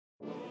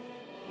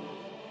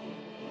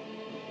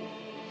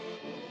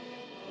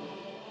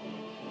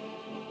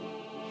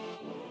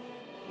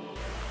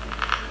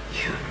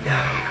No,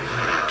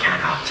 you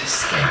cannot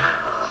escape.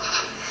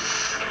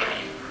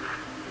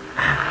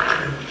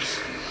 Andrews,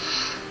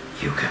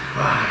 you can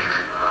run.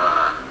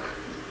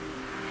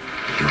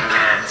 You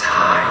can't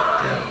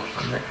hide, though,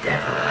 from the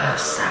devil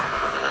herself.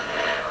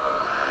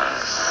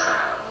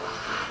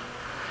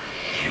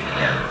 You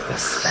know the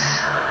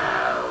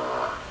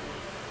spell.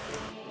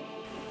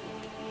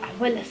 I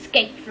will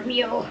escape from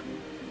you,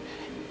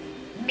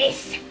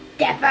 Miss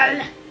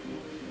Devil,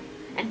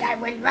 and I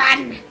will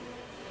run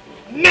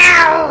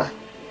now!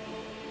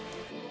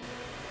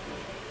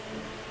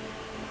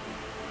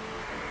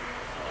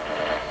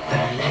 The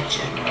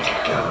legend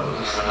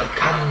goes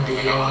look under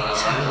your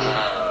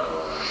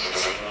toe,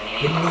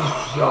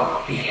 beneath your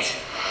feet,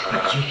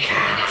 but you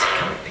can't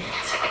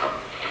compete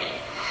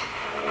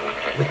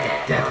with the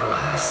devil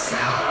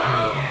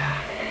herself near.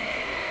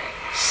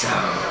 So,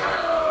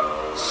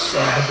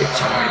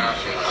 servitory.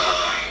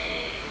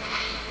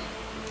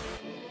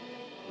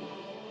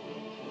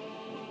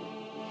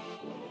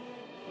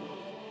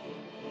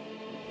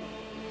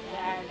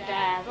 The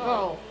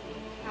devil,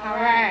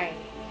 hooray!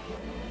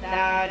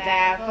 The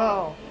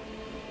devil,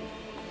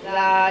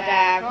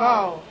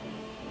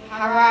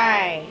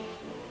 hooray!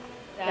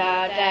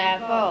 The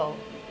devil,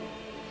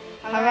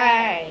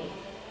 hooray!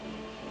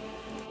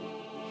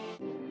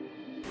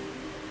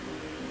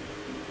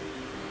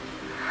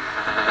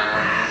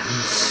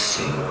 And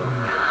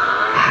soon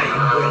I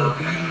will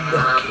be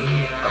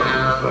looking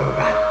over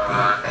at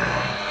the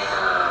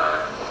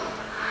earth.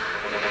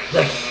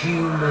 The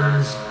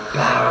humans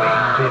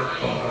bowing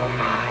before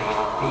my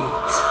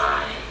feet.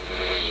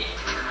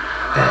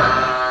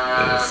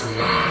 Earth is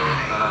mine.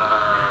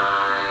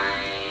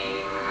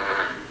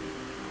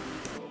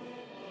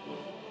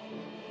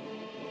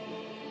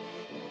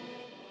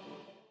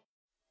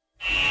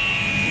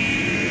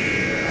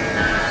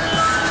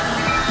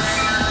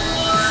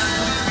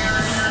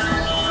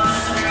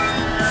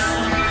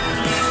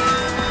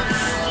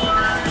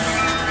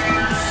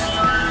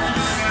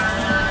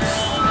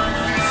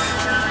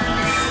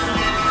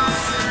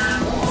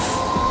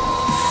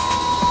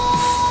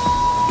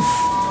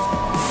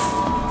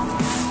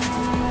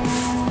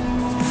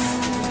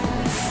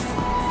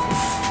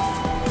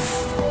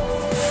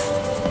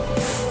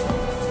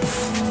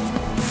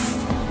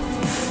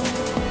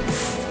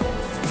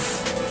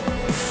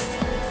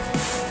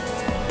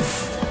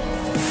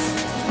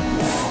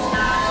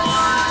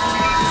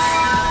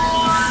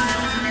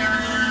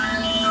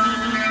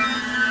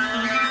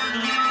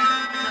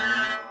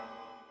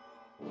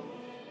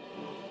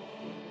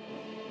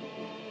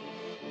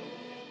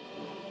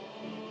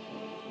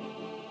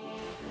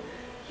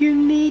 You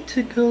need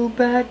to go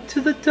back to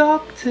the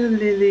doctor,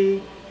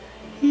 Lily.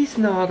 He's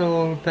not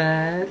all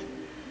bad.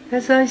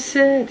 As I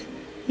said,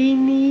 he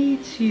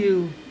needs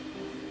you.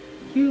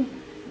 You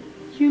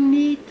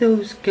need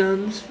those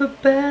guns for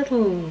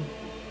battle.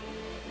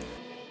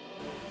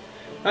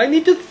 I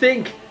need to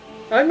think.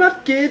 I'm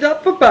not geared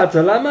up for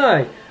battle, am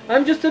I?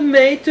 I'm just a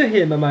maid to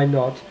him, am I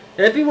not?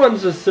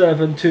 Everyone's a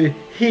servant to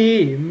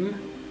him.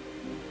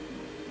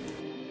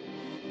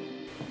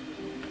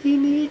 He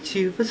needs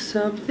you for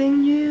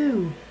something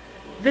new.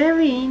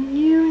 Very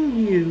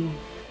new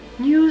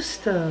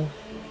stuff.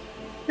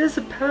 There's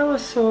a power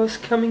source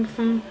coming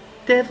from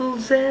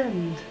Devil's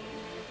End.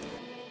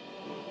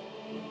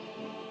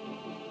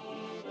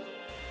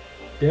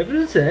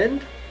 Devil's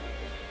End?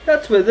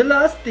 That's where the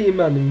last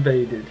demon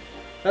invaded.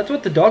 That's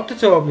what the doctor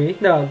told me.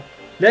 Now,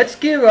 let's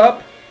gear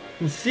up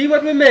and see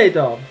what we're made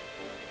of.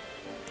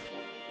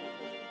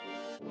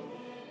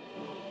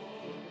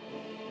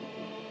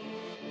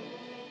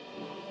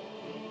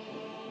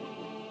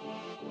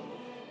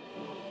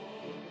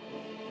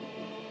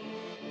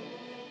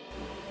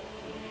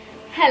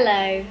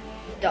 Hello,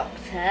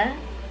 Doctor.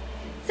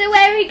 So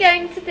where are we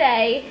going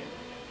today?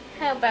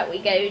 How about we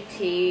go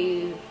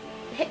to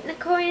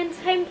Hypnocorean's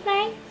home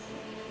place?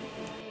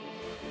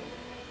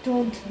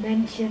 Don't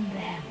mention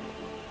them.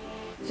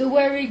 So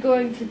where are we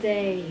going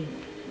today?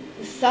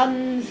 The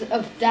sons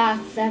of Dar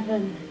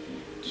 7,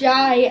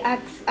 Jai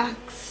Ax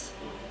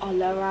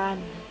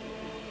Olaran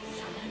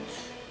Summit.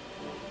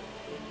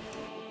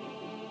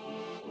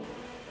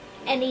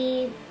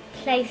 Any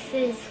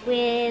places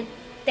with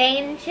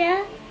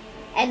danger?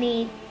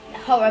 Any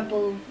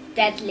horrible,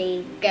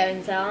 deadly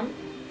goings on?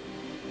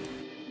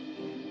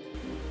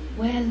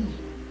 Well,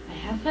 I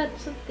have heard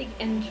something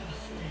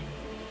interesting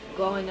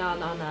going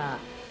on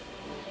Earth.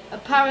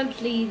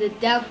 Apparently the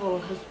devil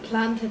has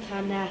planted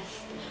her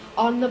nest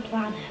on the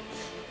planet.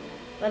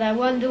 But I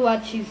wonder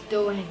what she's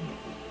doing.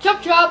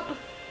 Chop chop!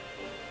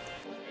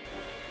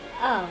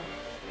 Oh,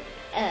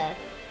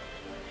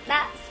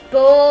 that's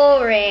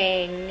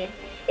boring.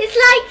 It's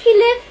like you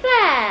live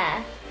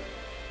there.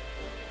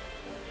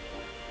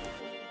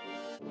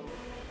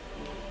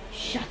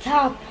 Shut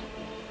up!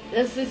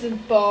 This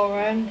isn't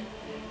boring.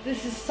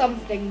 This is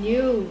something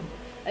new.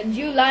 And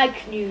you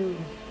like new,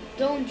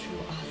 don't you,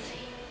 Ozzy?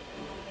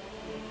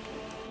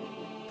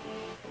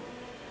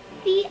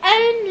 The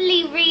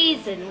only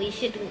reason we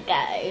shouldn't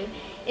go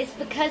is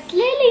because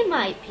Lily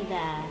might be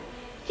there.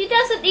 She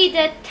doesn't need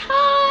a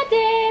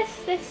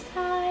TARDIS this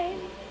time.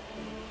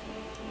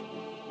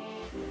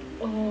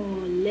 Oh,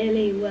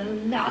 Lily will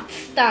not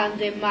stand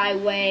in my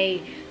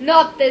way.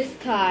 Not this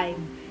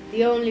time.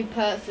 The only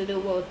person who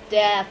will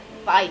dare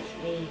fight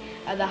me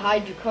are the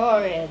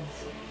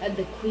Hydrocorians, and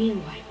the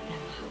Queen wiped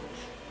them out.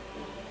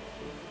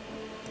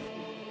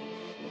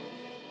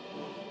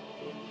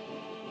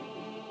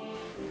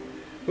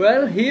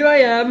 Well, here I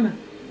am.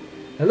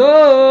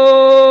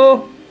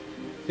 Hello?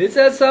 Is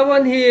there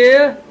someone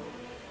here?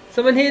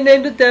 Someone here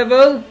named the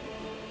Devil?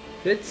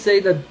 Let's say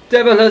the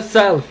Devil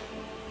herself.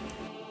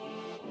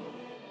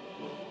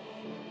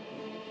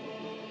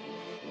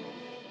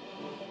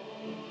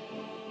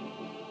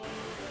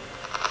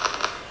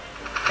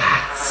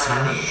 That's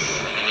me.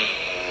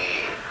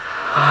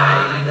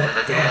 I'm the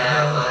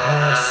Devil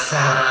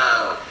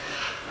herself,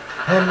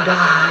 and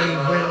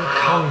I will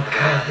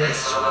conquer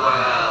this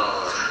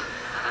world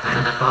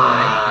and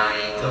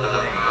find the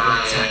way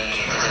to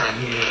kill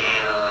you.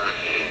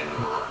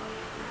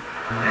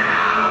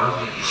 Now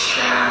you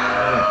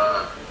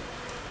shall.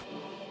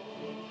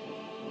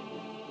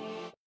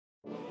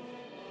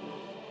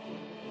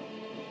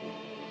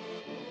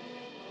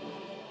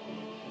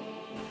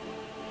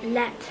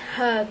 Let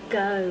her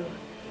go.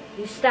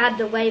 You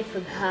stand away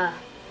from her.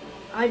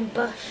 I'm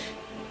Bush.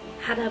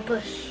 Hannah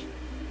Bush.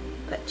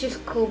 But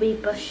just call me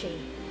Bushi.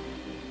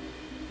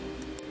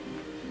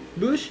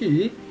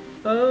 Bushi?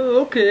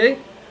 Oh, okay.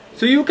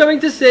 So you're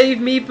coming to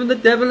save me from the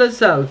Devil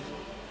herself?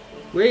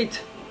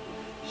 Wait,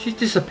 she's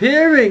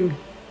disappearing.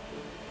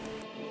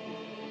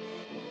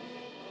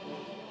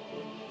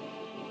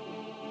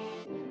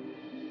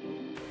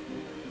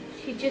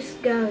 She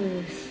just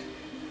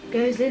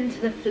goes into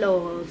the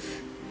floors,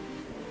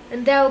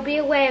 and there'll be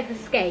a way of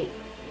escape.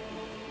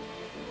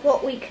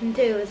 What we can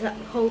do is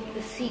uphold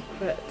the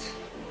secret.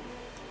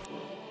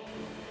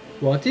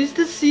 What is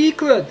the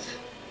secret?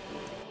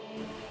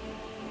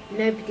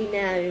 Nobody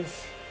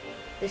knows.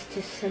 It's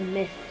just some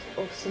myth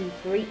or some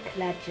Greek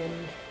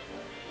legend.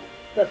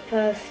 But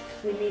first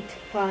we need to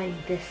find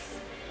this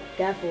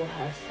devil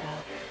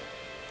herself.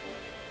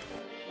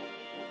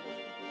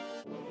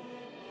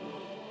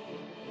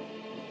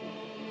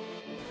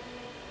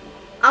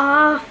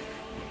 Ah,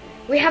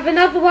 we have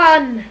another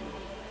one.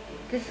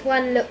 This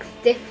one looks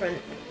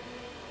different.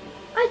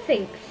 I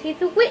think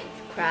she's a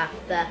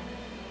witchcrafter.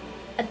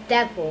 A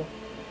devil.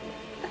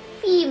 A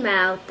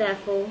female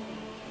devil.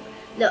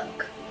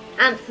 Look,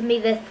 answer me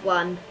this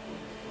one.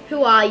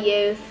 Who are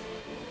you?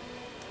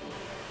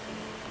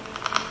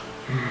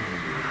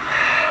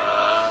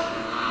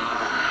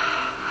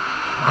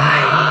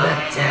 I'm the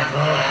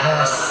Devil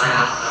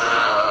herself,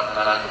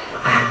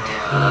 and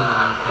who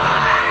the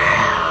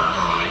hell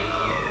are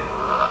you?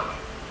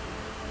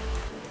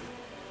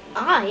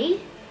 I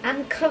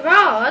am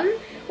Karan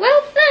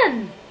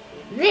Wilson.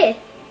 This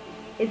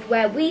is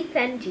where we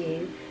send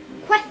you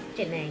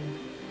questioning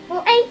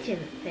or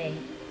agency.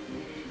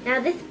 Now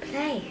this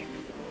place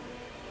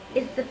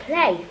is the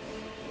place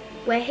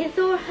where his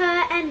or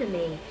her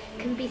enemy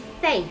can be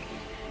safe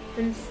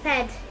from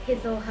said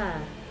his or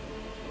her.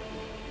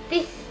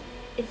 This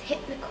is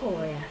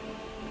Hypnocoria.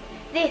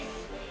 This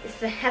is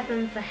the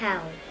heaven for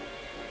hell,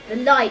 the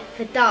light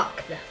for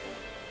darkness,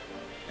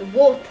 the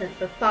water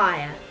for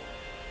fire.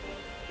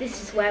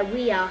 This is where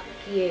we ask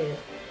you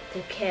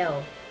to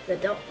kill the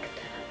Doctor.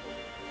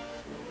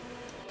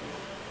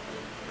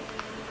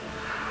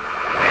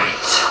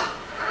 Wait.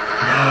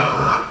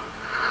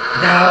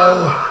 No,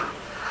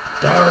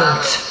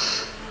 don't.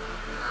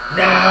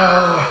 No,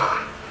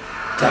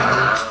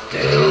 don't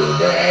do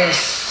this.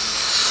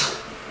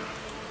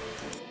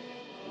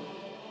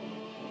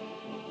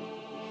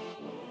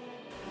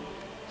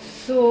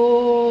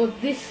 So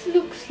this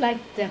looks like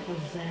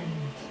Devil's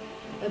End,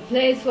 a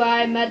place where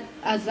I met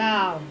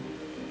Azal,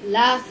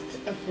 last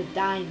of the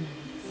diamonds.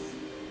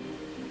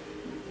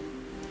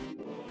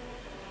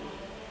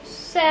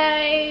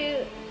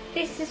 So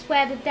this is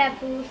where the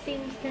devil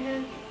seems to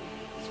have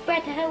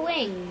spread her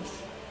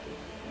wings.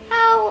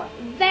 How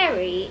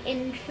very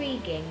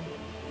intriguing.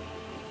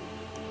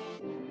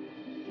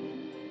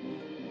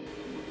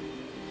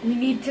 We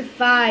need to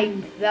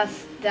find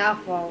this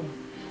devil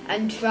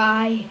and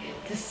try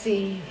to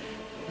save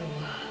the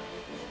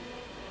world.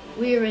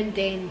 We're in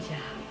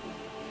danger,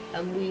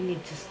 and we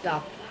need to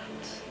stop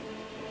that.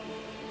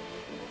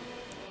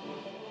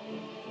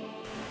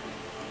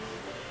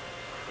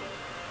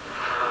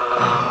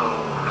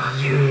 Oh,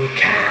 you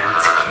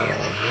can't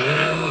kill me.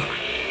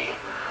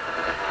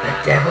 The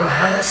devil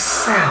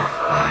herself,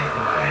 by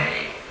the way.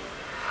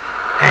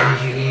 And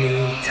you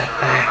need to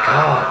back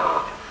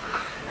off.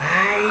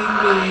 I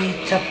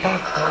need to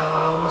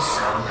perform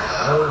some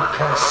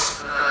hocus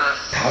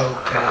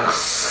pocus.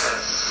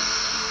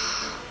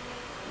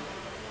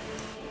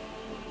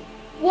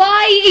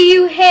 Why are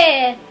you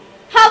here?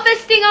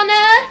 Harvesting on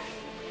Earth?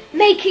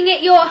 Making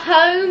it your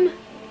home?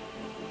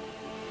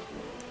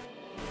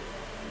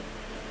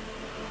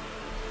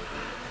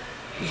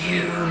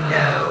 You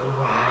know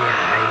why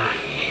I'm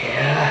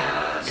here,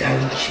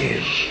 don't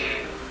you?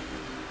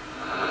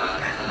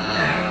 But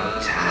no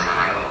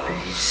time.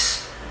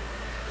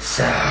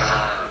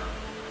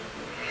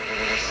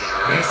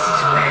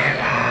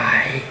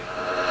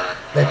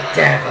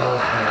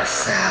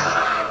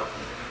 myself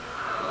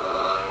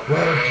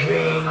will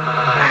bring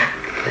back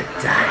the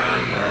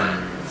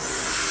diamonds.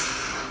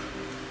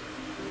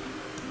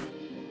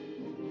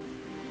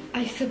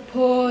 I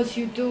suppose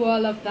you do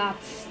all of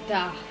that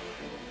stuff.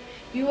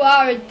 You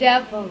are a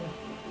devil.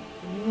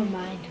 And you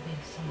remind me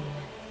of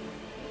someone.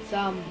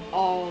 Some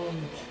old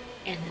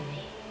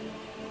enemy.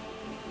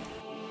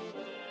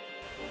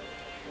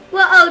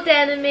 What old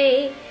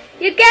enemy?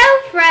 Your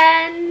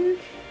girlfriend!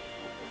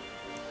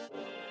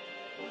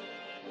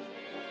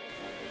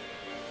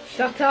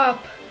 Shut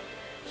up!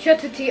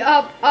 Shut it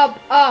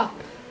up!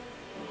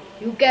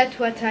 You get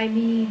what I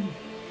mean.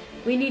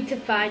 We need to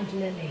find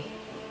Lily.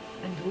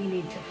 And we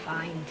need to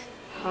find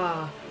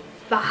her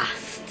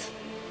fast.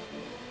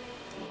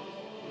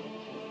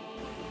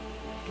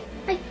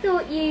 I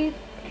thought you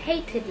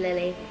hated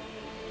Lily.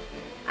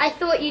 I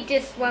thought you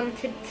just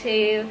wanted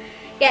to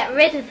get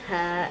rid of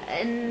her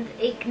and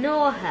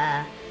ignore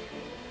her,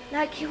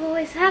 like you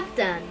always have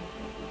done.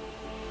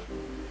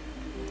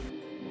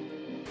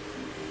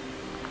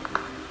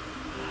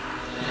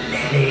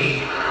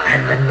 Lily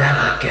and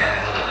another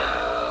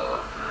girl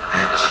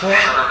are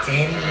trapped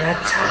in the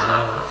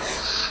tunnels.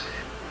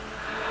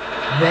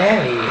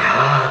 Very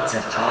hard to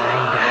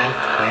find out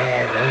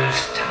where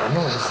those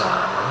tunnels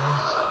are.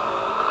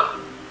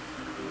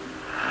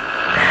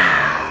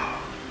 Now,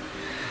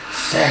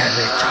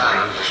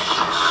 sabotage.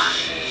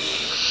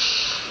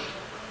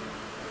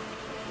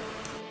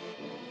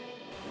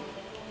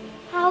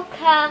 How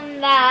come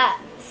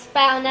that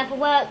spell never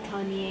worked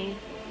on you?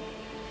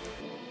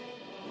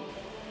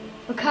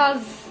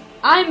 Because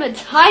I'm a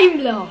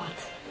Time Lord.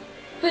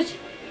 But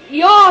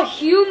you're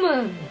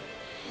human.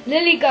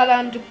 Lily got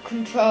under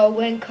control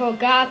when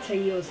Kogata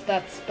used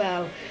that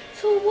spell.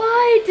 So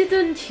why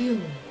didn't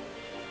you?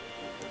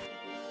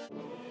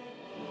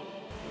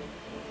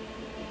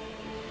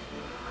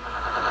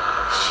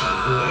 She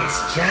is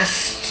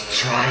just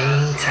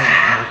trying to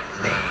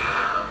help me.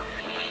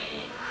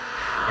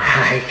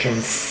 I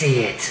can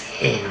see it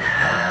in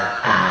her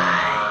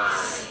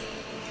eyes.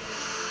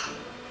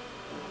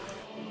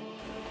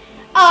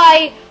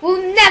 I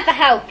will never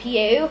help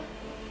you.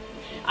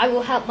 I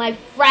will help my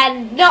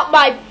friend, not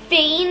my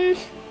fiend.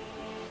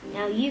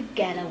 Now you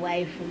get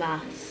away from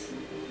us.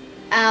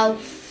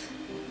 Else.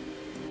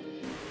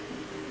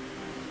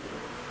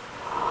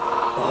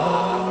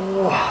 Oh,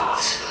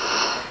 what?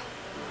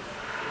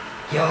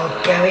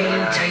 You're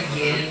going to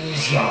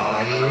use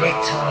your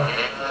little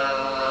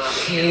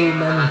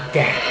human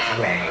death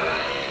ray,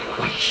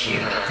 which you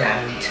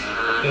don't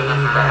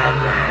even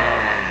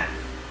have.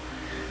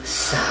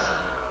 So,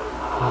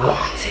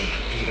 what if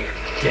you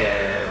do?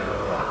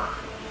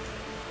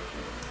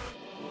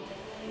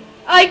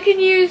 I can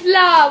use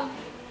love.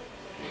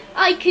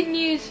 I can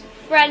use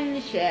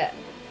friendship.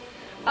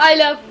 I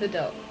love the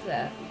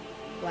Doctor.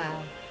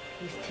 Well,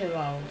 he's too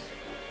old.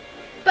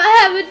 But I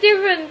have a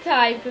different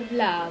type of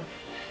love.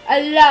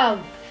 A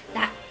love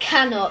that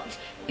cannot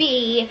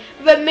be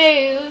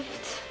removed.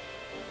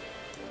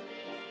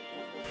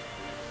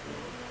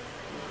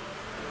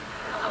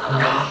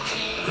 Not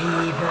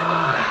even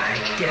by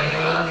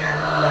doing a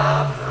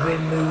love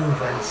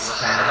removal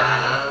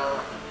spell.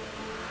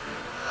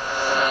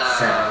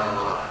 So,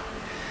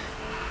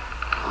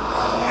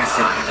 what's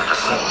it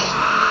for?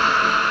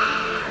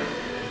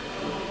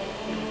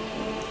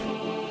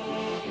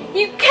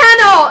 You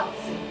cannot!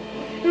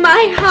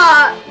 My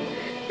heart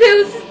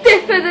feels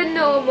stiffer than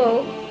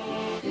normal.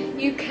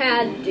 You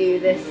can't do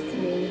this to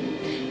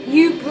me.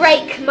 You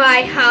break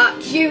my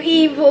heart, you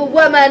evil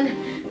woman.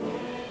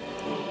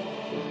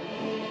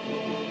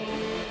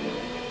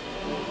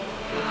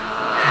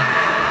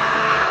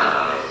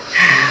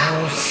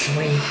 How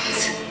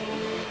sweet.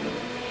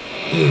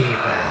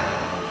 Evil.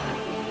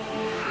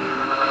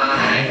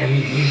 I am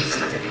used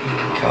to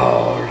being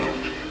called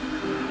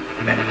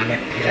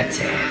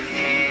manipulative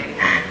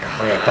and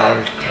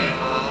revolting.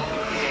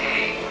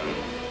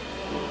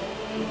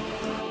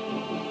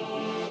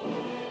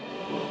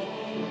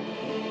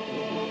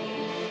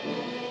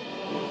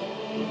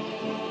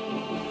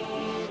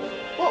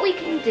 What we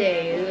can do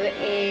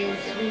is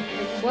we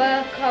can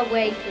work our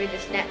way through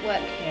this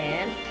network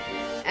here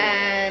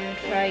and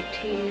try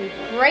to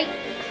break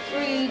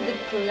through the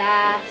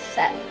glass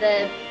at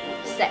the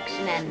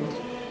section end.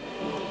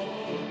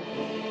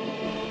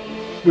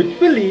 Which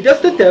will lead us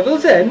to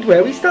Devil's End,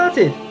 where we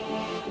started.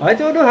 I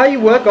don't know how you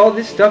work all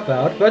this stuff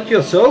out, but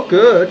you're so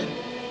good.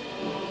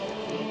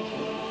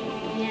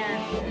 Yeah.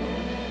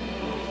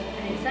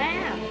 Yes, I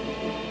am.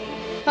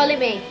 Follow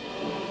me.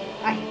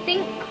 I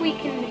think we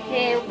can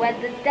hear where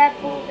the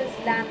devil has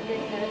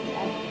landed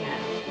herself now.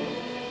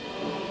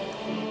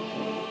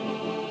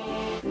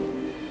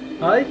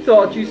 I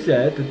thought you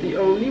said that the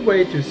only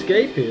way to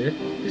escape here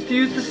is to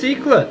use the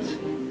secret.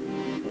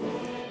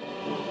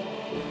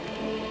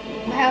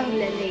 Well,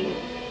 Lily,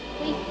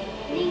 we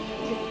need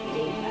to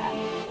do that.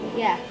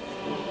 Yes,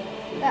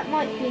 that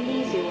might be an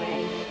easy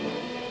way.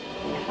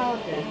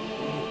 Harder,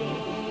 maybe.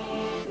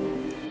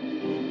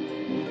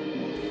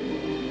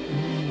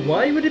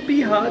 Why would it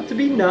be hard to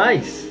be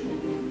nice?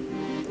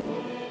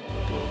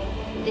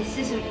 This this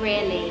isn't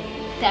really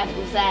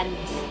Devil's End.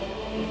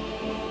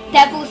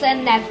 Devil's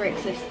End never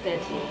existed.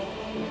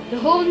 The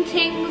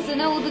hauntings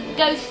and all the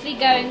ghostly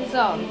goings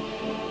on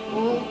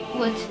all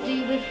were to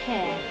do with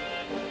here.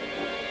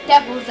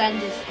 Devil's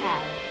End is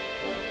hell.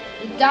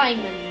 The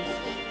diamonds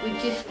were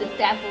just the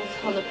devil's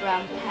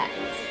hologram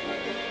pets.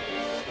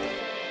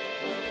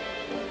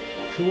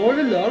 So all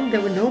along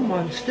there were no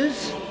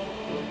monsters?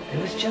 There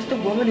was just a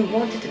woman who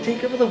wanted to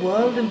take over the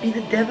world and be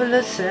the devil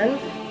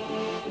herself?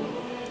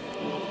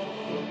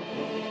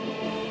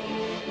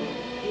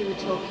 You were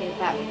talking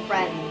about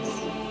friends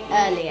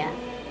earlier.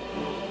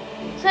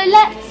 So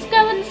let's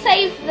go and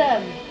save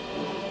them.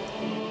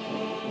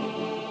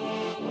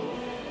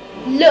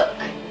 Look,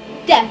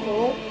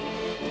 devil,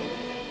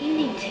 you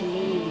need to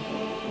leave.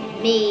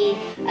 Me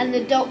and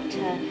the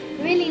doctor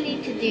really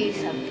need to do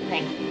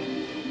something.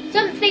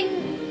 Something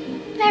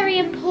very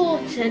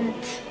important.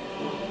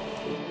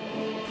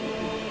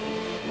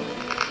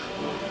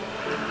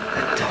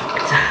 The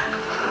doctor?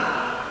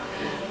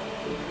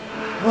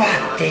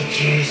 What did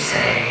you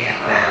say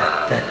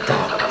about the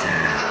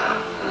doctor?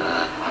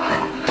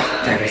 The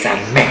doctor is a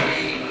myth.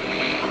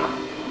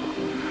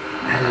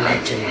 A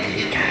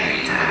legendary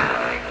character,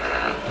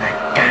 like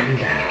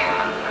Gandalf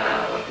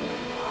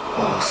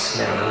or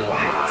Snow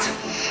White.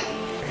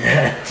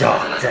 The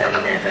doctor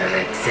never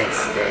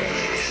existed.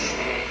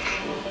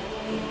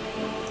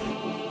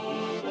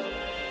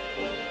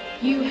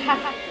 You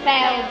have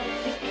failed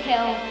to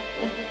kill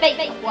the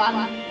fake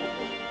one.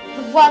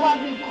 The one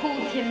who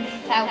calls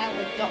himself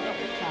the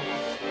doctor.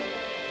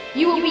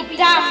 You will be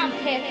damned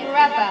here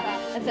forever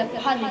as a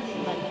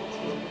punishment.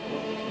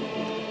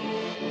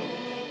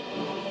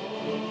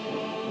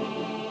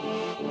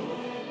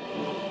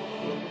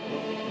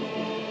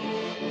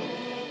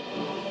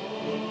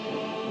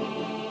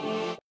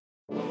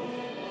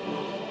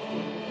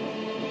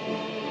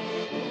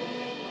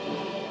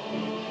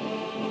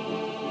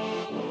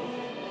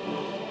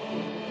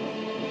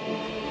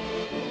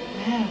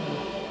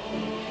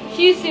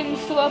 She seems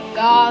to have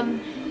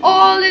gone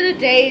all in a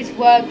day's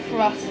work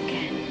for us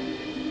again.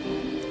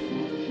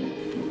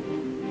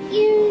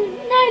 You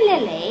know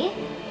Lily?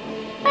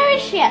 Where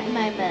is she at the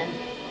moment?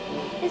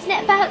 Isn't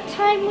it about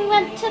time we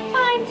went to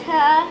find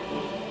her?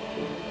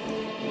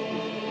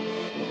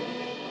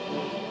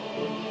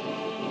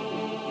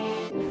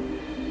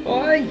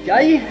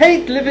 I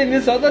hate living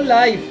this other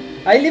life.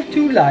 I live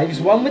two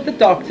lives, one with the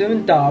doctor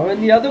and Dara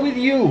and the other with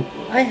you.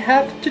 I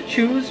have to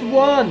choose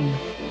one.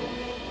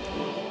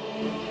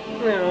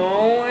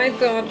 Oh, I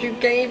thought you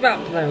gave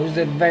up those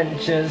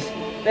adventures.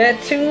 They're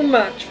too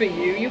much for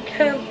you. You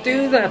can't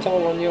do that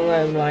all on your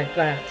own like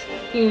that.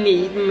 You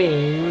need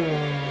me.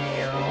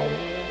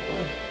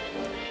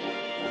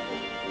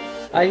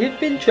 I have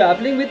been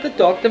travelling with the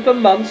doctor for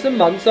months and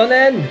months on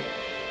end.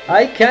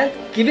 I can't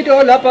give it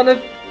all up on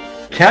a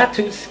cat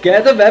who's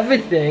scared of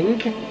everything.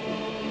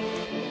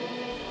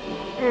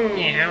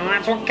 Yeah,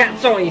 that's what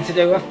cats are to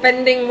do,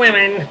 offending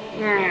women.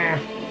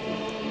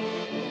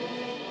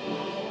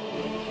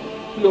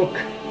 Look,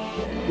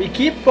 we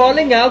keep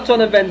falling out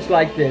on events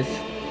like this.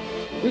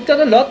 We've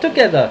done a lot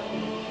together,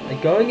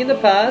 like going in the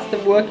past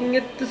and working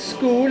at the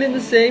school in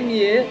the same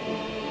year.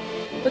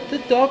 But the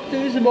doctor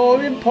is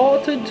more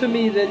important to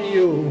me than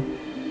you.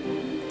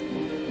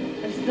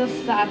 It's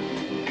just that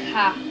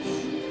cat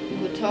you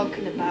were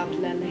talking about,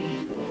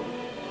 Lily.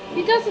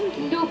 He doesn't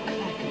look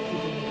like a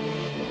pretty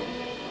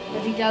boy,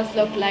 but he does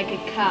look like a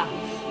cat.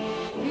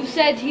 You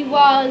said he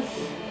was...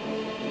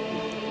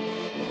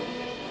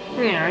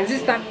 Yeah, is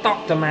this that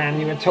doctor man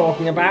you were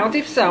talking about?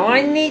 If so,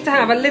 I need to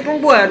have a little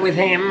word with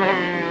him.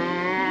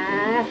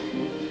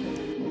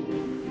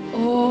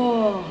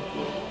 Oh,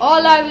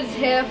 all I was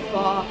here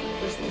for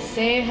was to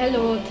say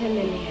hello to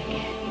Lily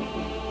again.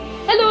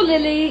 Hello,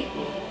 Lily.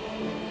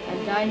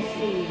 And I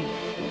see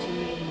what you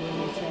mean when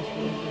you said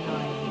he was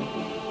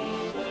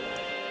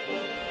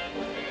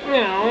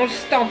annoying. Oh,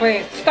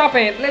 stop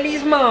it,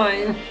 Lily's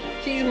mine.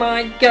 She's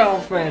my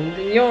girlfriend,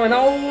 and you're an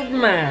old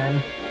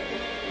man.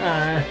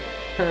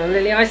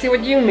 Lily, I see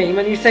what you mean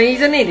when you say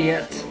he's an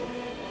idiot.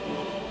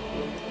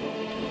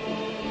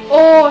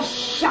 Oh,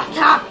 shut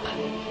up!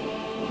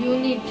 You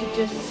need to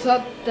just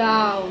sit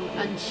down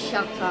and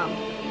shut up.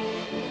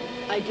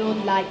 I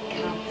don't like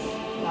cats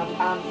that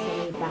answer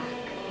me back.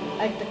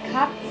 Like the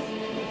cats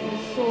in the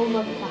Song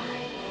of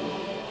Fire.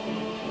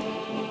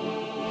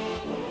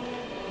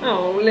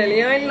 Oh,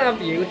 Lily, I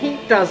love you. He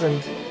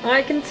doesn't.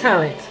 I can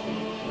tell it.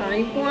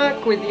 I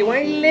work with you.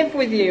 I live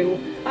with you.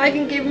 I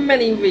can give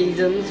many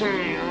reasons.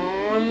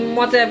 And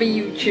whatever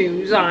you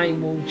choose, I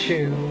will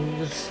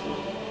choose.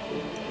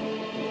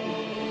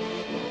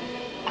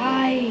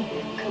 I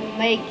can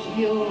make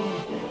you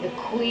the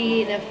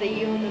queen of the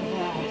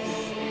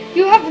universe.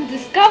 You haven't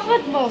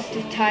discovered most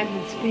of time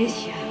and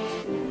space yet.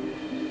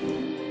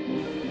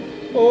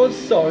 Oh,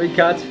 sorry,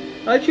 Cat.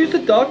 I choose the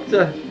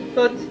doctor,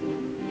 but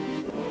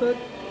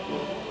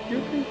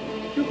you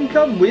can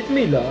come with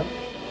me, love.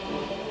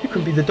 You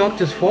can be the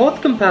doctor's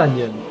fourth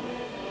companion.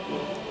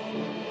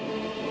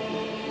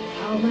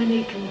 How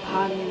many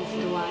companions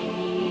do I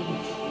need?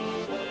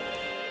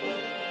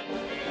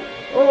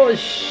 Oh,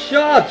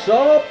 shut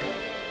up!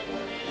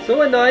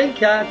 So annoying,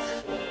 cat.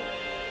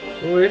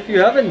 Or if you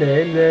have a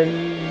name,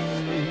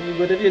 then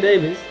whatever your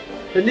name is,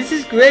 then this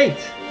is great.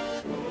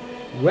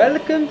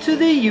 Welcome to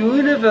the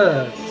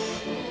universe.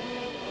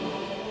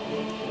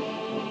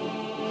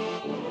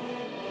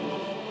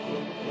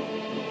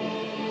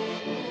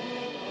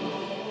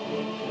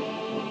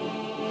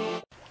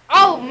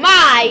 Oh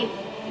my!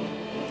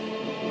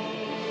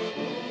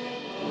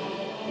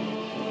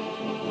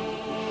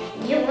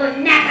 You will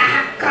never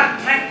have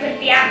contact with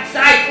the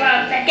outside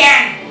world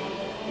again!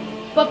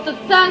 But the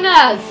thing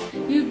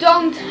is, you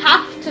don't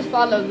have to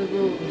follow the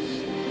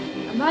rules.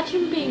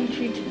 Imagine being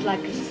treated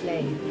like a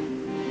slave.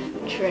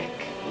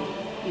 Trick,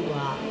 you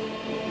are.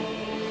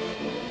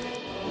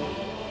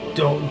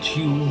 Don't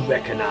you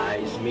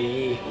recognize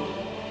me?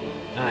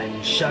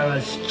 I'm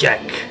Shara's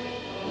Jack.